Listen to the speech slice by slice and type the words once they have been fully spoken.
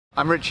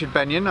I'm Richard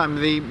Benyon, I'm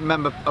the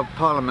Member of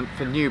Parliament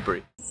for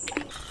Newbury.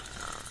 It's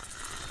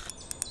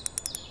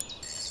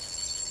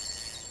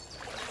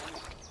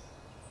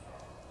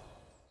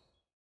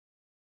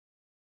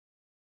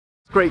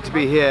great to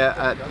be here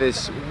at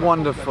this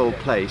wonderful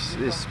place,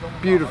 this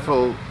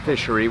beautiful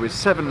fishery with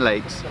 7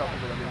 lakes,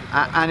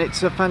 and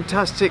it's a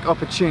fantastic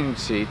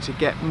opportunity to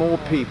get more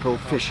people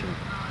fishing.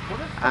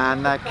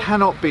 And there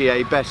cannot be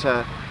a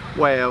better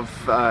way of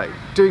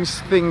doing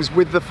things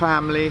with the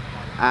family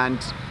and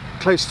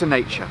close to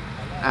nature.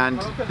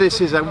 And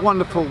this is a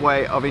wonderful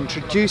way of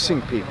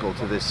introducing people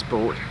to this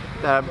sport.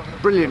 There are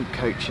brilliant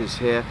coaches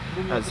here.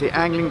 There's the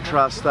Angling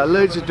Trust. There are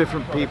loads of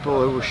different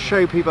people who will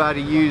show people how to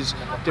use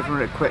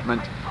different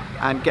equipment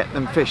and get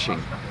them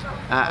fishing.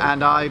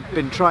 And I've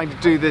been trying to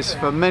do this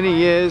for many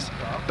years,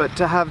 but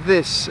to have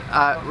this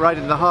right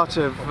in the heart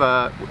of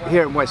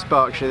here in West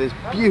Berkshire, this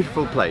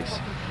beautiful place,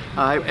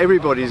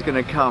 everybody's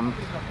going to come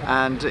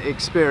and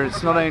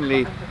experience not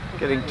only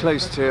getting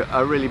close to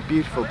a really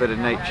beautiful bit of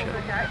nature,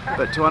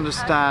 but to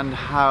understand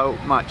how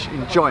much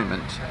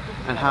enjoyment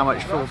and how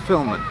much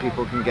fulfillment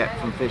people can get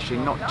from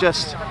fishing, not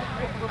just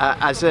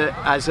as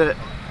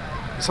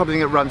something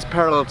that runs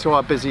parallel to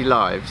our busy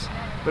lives,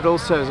 but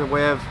also as a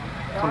way of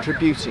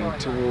contributing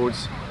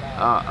towards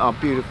our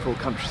beautiful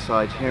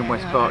countryside here in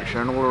West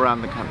Berkshire and all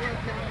around the country.